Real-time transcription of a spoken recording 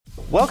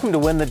Welcome to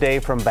Win the Day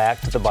from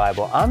Back to the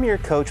Bible. I'm your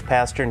coach,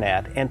 Pastor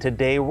Nat, and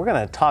today we're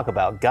going to talk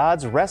about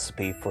God's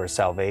recipe for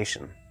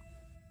salvation.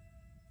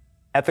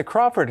 At the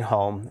Crawford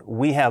home,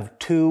 we have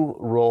two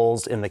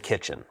roles in the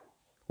kitchen.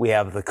 We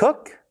have the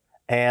cook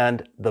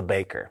and the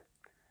baker.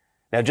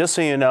 Now, just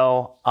so you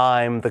know,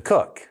 I'm the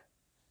cook,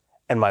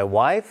 and my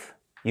wife,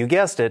 you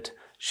guessed it,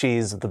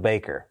 she's the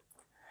baker.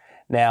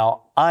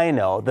 Now, I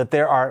know that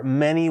there are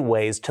many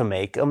ways to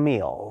make a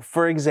meal.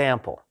 For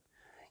example,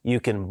 you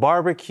can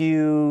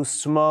barbecue,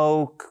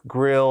 smoke,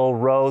 grill,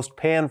 roast,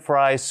 pan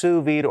fry,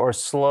 sous vide, or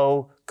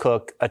slow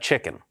cook a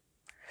chicken.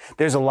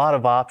 There's a lot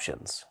of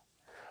options.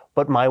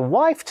 But my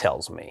wife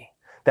tells me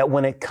that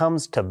when it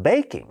comes to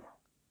baking,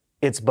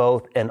 it's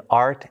both an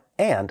art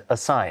and a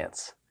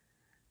science.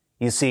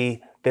 You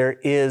see, there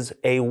is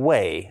a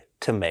way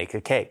to make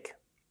a cake.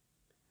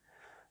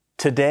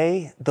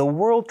 Today, the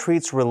world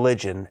treats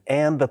religion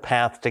and the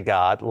path to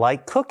God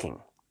like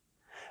cooking.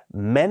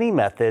 Many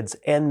methods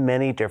and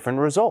many different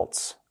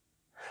results.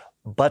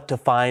 But to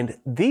find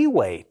the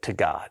way to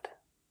God,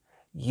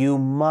 you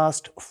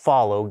must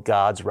follow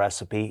God's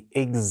recipe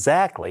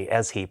exactly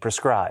as He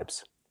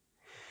prescribes.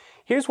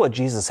 Here's what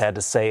Jesus had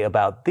to say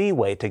about the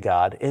way to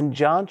God in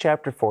John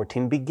chapter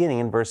 14, beginning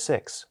in verse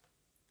 6.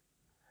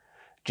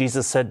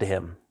 Jesus said to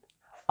him,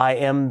 "I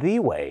am the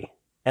way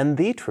and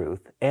the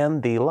truth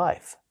and the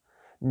life.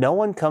 No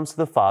one comes to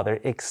the Father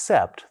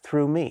except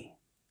through me.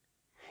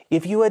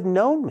 If you had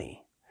known me,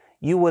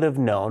 you would have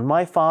known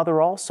my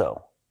Father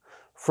also.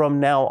 From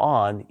now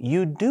on,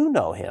 you do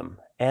know him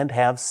and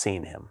have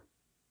seen him."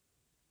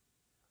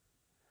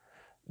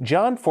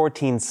 John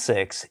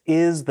 14:6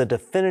 is the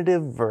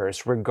definitive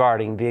verse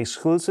regarding the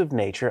exclusive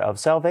nature of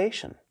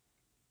salvation.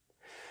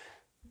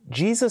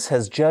 Jesus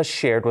has just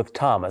shared with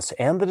Thomas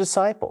and the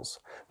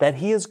disciples that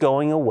he is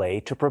going away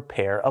to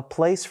prepare a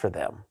place for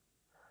them.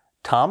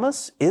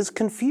 Thomas is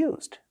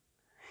confused.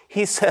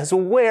 He says,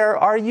 "Where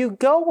are you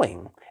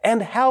going?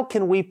 And how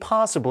can we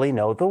possibly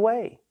know the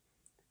way?"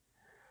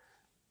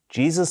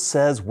 Jesus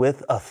says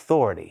with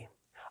authority,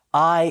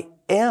 "I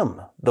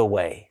am the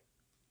way.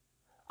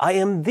 I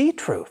am the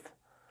truth.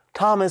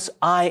 Thomas,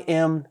 I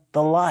am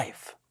the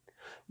life.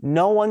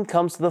 No one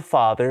comes to the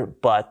Father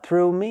but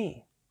through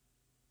me."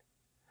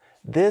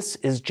 This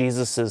is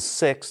Jesus'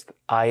 sixth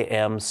I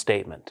am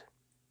statement.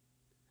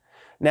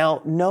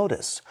 Now,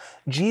 notice,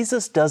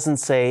 Jesus doesn't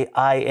say,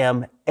 "I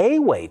am a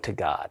way to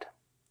God."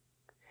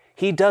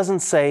 He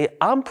doesn't say,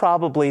 "I'm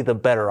probably the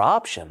better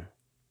option."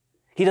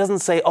 He doesn't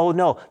say, "Oh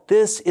no,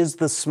 this is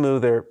the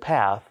smoother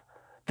path.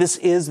 This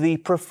is the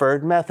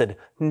preferred method."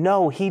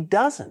 No, he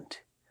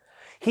doesn't.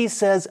 He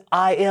says,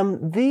 "I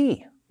am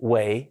the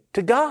way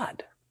to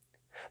God.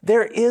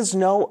 There is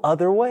no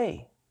other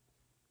way."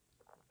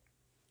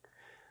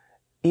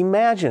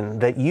 Imagine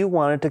that you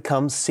wanted to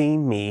come see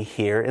me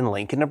here in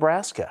Lincoln,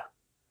 Nebraska.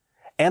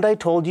 And I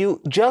told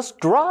you, just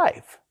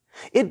drive.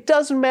 It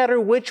doesn't matter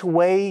which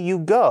way you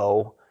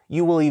go,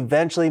 you will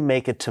eventually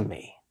make it to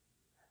me.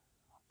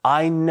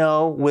 I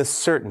know with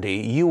certainty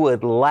you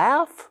would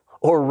laugh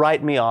or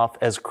write me off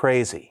as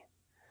crazy.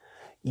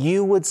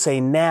 You would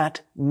say, "Nat,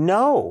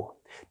 no,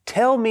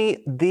 tell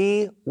me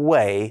the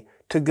way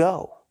to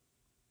go."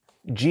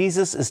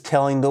 Jesus is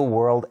telling the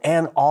world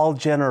and all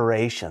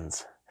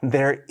generations,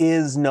 there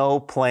is no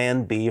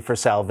plan B for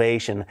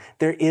salvation.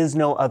 There is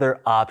no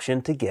other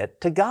option to get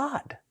to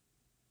God.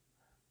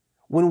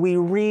 When we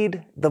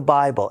read the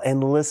Bible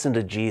and listen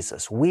to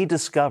Jesus, we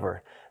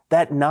discover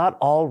that not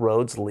all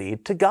roads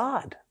lead to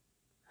God.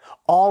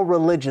 All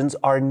religions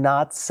are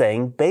not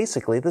saying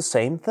basically the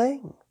same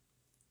thing.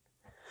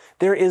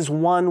 There is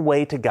one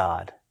way to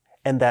God,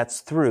 and that's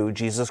through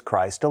Jesus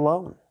Christ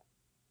alone.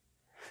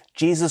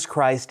 Jesus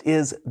Christ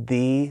is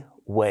the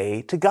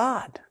way to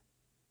God.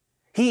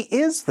 He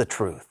is the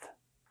truth.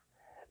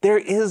 There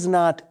is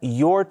not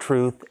your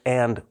truth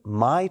and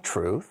my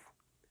truth.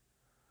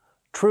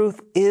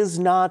 Truth is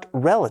not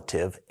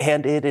relative,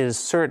 and it is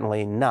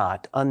certainly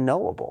not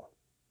unknowable.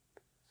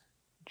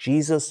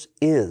 Jesus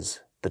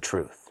is the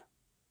truth.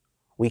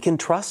 We can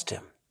trust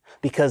him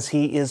because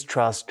he is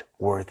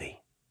trustworthy.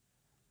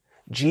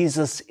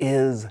 Jesus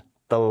is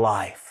the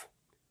life.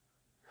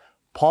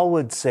 Paul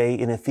would say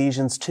in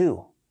Ephesians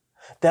 2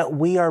 that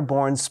we are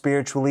born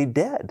spiritually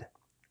dead,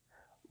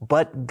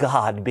 but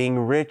God, being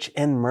rich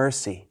in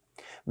mercy,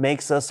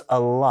 makes us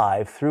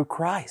alive through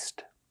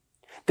Christ.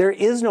 There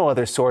is no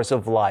other source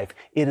of life.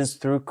 It is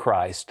through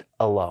Christ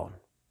alone.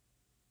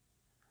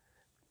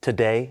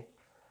 Today,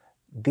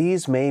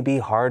 these may be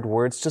hard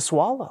words to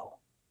swallow.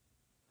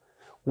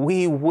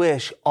 We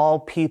wish all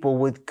people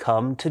would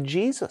come to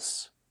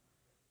Jesus.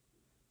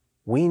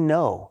 We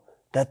know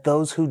that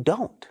those who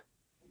don't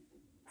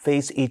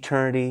face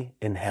eternity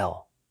in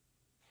hell.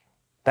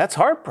 That's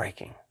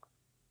heartbreaking.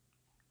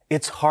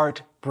 It's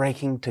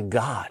heartbreaking to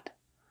God.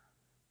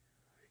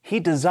 He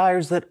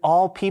desires that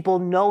all people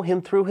know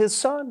him through his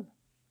Son.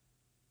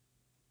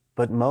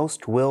 But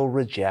most will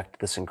reject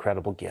this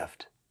incredible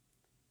gift.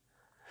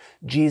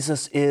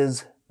 Jesus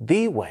is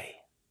the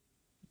way,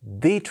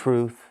 the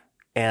truth,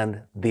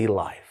 and the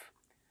life.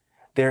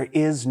 There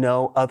is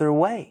no other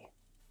way.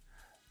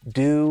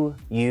 Do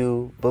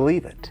you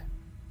believe it?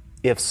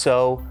 If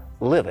so,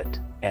 live it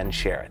and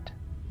share it.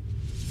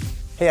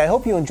 Hey, I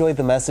hope you enjoyed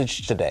the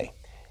message today.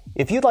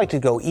 If you'd like to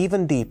go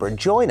even deeper,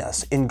 join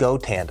us in Go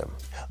Tandem.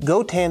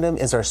 Go Tandem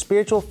is our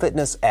spiritual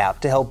fitness app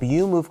to help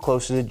you move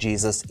closer to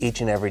Jesus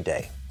each and every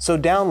day. So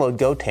download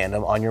Go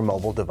Tandem on your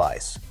mobile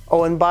device.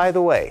 Oh, and by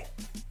the way,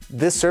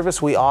 this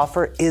service we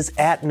offer is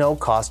at no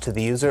cost to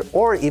the user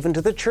or even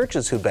to the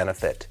churches who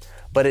benefit,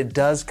 but it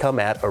does come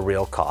at a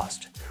real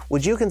cost.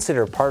 Would you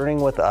consider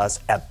partnering with us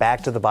at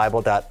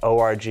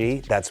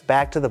backtothebible.org? That's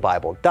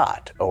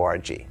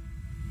backtothebible.org.